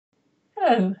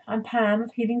Hello, I'm Pam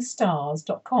of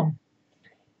healingstars.com.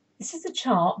 This is the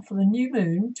chart for the new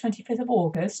moon, 25th of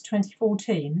August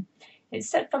 2014. It's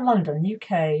set for London,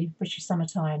 UK, British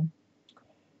summertime.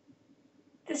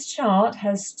 This chart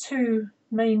has two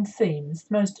main themes.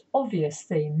 The most obvious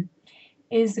theme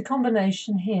is the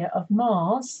combination here of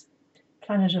Mars,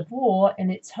 planet of war,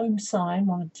 in its home sign,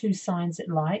 one of two signs it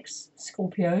likes,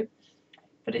 Scorpio,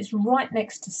 but it's right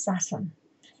next to Saturn.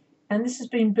 And this has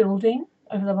been building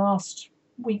over the last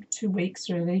week, 2 weeks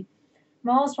really.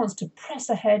 Mars wants to press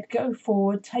ahead, go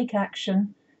forward, take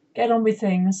action, get on with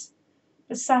things,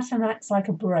 but Saturn acts like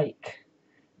a brake.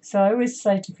 So I always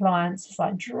say to clients, it's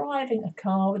like driving a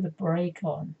car with a brake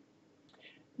on.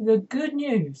 The good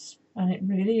news, and it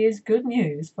really is good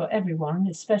news for everyone,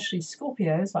 especially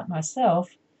Scorpios like myself,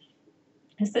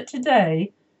 is that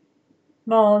today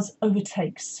Mars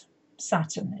overtakes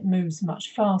Saturn. It moves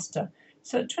much faster.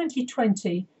 So at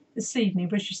 2020, this evening,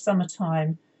 British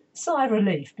summertime, sigh of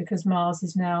relief because Mars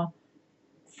is now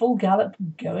full gallop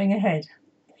going ahead.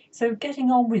 So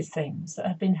getting on with things that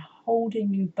have been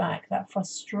holding you back, that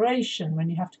frustration when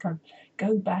you have to kind of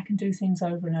go back and do things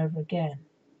over and over again.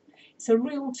 It's a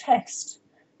real test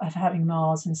of having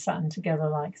Mars and Saturn together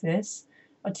like this,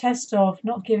 a test of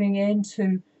not giving in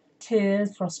to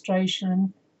tears,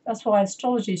 frustration. That's why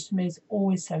astrology to me is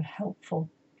always so helpful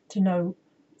to know,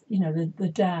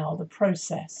 the Tao, the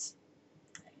process.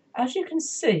 As you can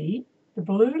see, the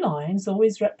blue lines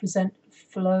always represent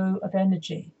flow of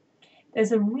energy.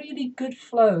 There's a really good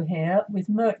flow here with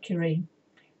Mercury.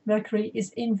 Mercury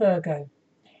is in Virgo.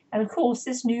 And of course,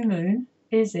 this new moon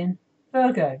is in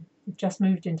Virgo. We've just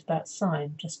moved into that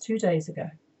sign just 2 days ago.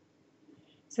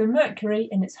 So Mercury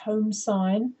in its home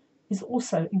sign is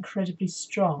also incredibly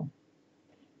strong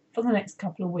for the next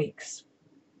couple of weeks.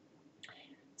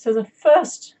 So the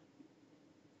first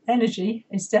energy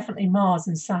is definitely Mars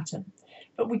and Saturn,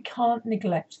 but we can't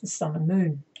neglect the Sun and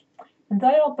Moon. And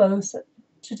they are both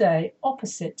today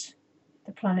opposite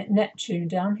the planet Neptune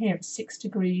down here at 6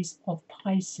 degrees of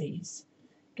Pisces.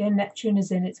 Again, Neptune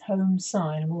is in its home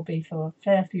sign and will be for a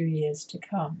fair few years to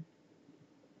come.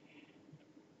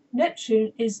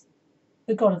 Neptune is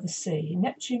the god of the sea.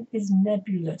 Neptune is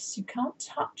nebulous. You can't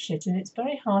touch it, and it's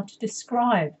very hard to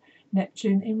describe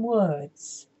Neptune in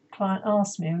words. A client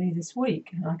asked me only this week,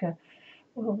 and I go,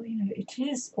 well, it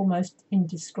is almost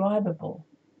indescribable.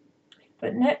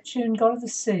 But Neptune, god of the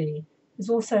sea, is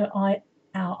also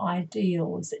our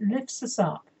ideals. It lifts us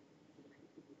up,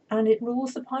 and it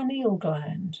rules the pineal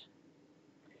gland.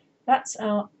 That's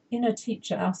our inner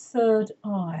teacher, our third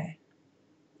eye.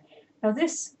 Now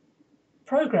this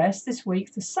progress this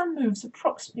week, the sun moves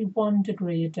approximately 1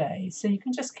 degree a day. So you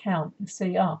can just count and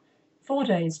see, 4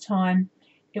 days time,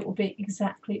 it will be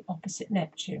exactly opposite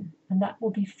Neptune. And that will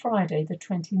be Friday the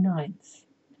 29th.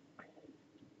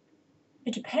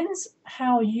 It depends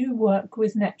how you work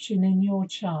with Neptune in your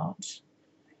chart.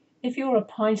 If you're a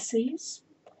Pisces,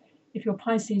 if your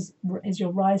Pisces is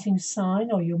your rising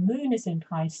sign or your moon is in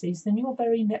Pisces, then you're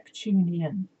very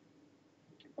Neptunian.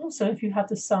 Also, if you have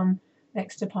the sun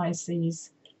next to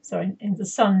Pisces, in the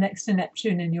sun next to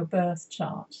Neptune in your birth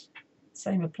chart,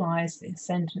 same applies to the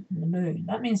ascendant and the moon.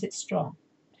 That means it's strong.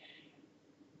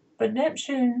 But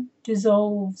Neptune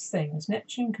dissolves things.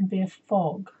 Neptune can be a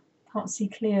fog, can't see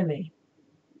clearly.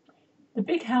 The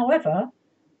big however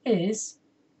is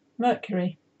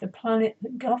Mercury, the planet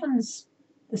that governs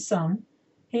the sun,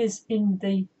 is in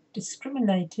the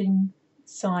discriminating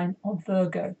sign of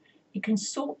Virgo. It can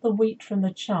sort the wheat from the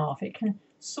chaff. It can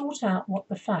sort out what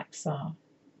the facts are.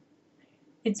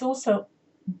 It's also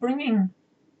bringing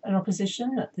an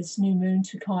opposition at this new moon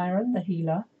to Chiron, the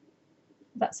healer.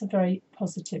 That's a very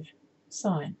positive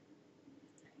sign.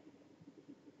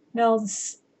 Now,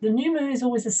 the new moon is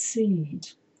always a seed.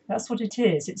 That's what it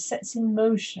is. It sets in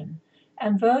motion.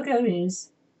 And Virgo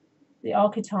is the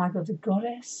archetype of the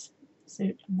goddess.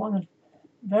 So one of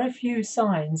very few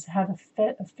signs have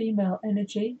a female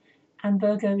energy, and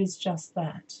Virgo is just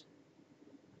that.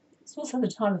 It's also the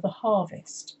time of the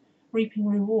harvest, reaping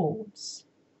rewards.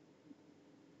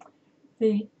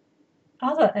 The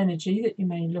other energy that you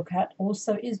may look at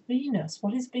also is Venus.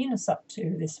 What is Venus up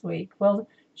to this week? Well,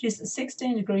 she's at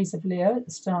 16 degrees of Leo at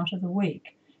the start of the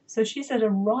week. So she's at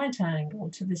a right angle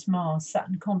to this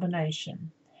Mars-Saturn combination.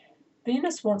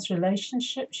 Venus wants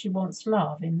relationship, she wants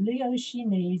love. In Leo, she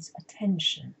needs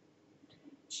attention.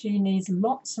 She needs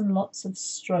lots and lots of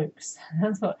strokes.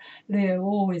 That's what Leo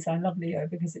always, I love Leo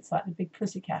because it's like the big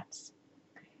pussycats.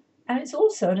 And it's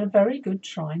also at a very good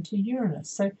trine to Uranus.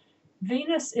 So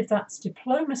Venus, if that's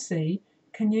diplomacy,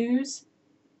 can use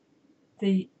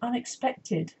the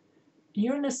unexpected.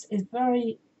 Uranus is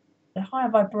very the higher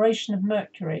vibration of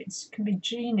Mercury. It can be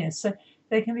genius. So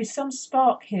there can be some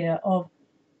spark here of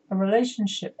a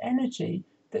relationship energy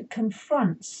that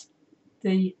confronts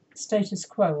the status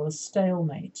quo or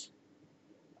stalemate.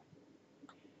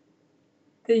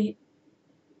 The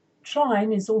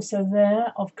trine is also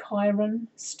there of Chiron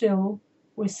still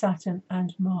with Saturn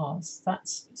and Mars.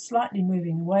 That's slightly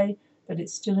moving away, but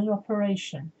it's still in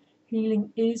operation.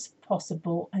 Healing is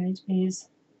possible and it is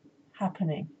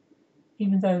happening,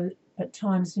 even though at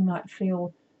times you might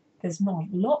feel there's not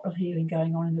a lot of healing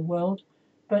going on in the world.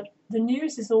 But the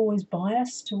news is always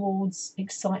biased towards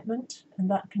excitement, and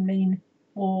that can mean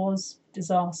wars,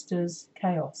 disasters,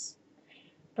 chaos.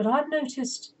 But I've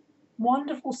noticed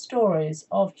wonderful stories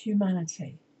of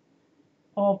humanity,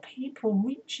 of people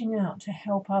reaching out to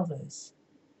help others.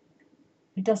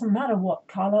 It doesn't matter what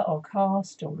colour or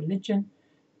caste or religion,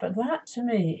 but that to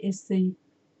me is the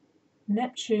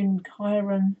Neptune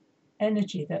Chiron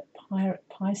energy that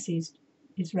Pisces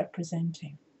is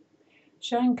representing.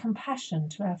 Showing compassion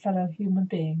to our fellow human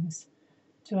beings,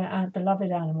 to our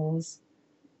beloved animals,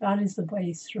 that is the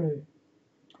way through.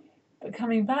 But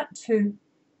coming back to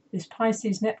this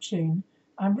Pisces Neptune,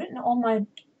 I've written on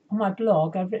my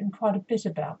blog, I've written quite a bit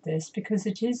about this because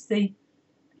it is the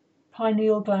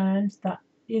pineal gland, that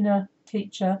inner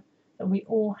teacher that we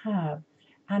all have,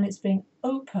 and it's being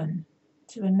open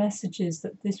to the messages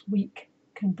that this week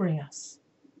can bring us.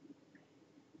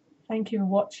 Thank you for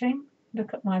watching.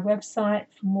 Look at my website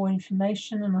for more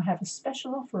information, and I have a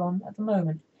special offer on at the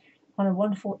moment on a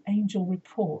wonderful angel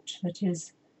report that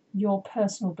is your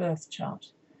personal birth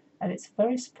chart, and it's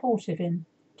very supportive in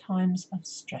times of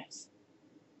stress.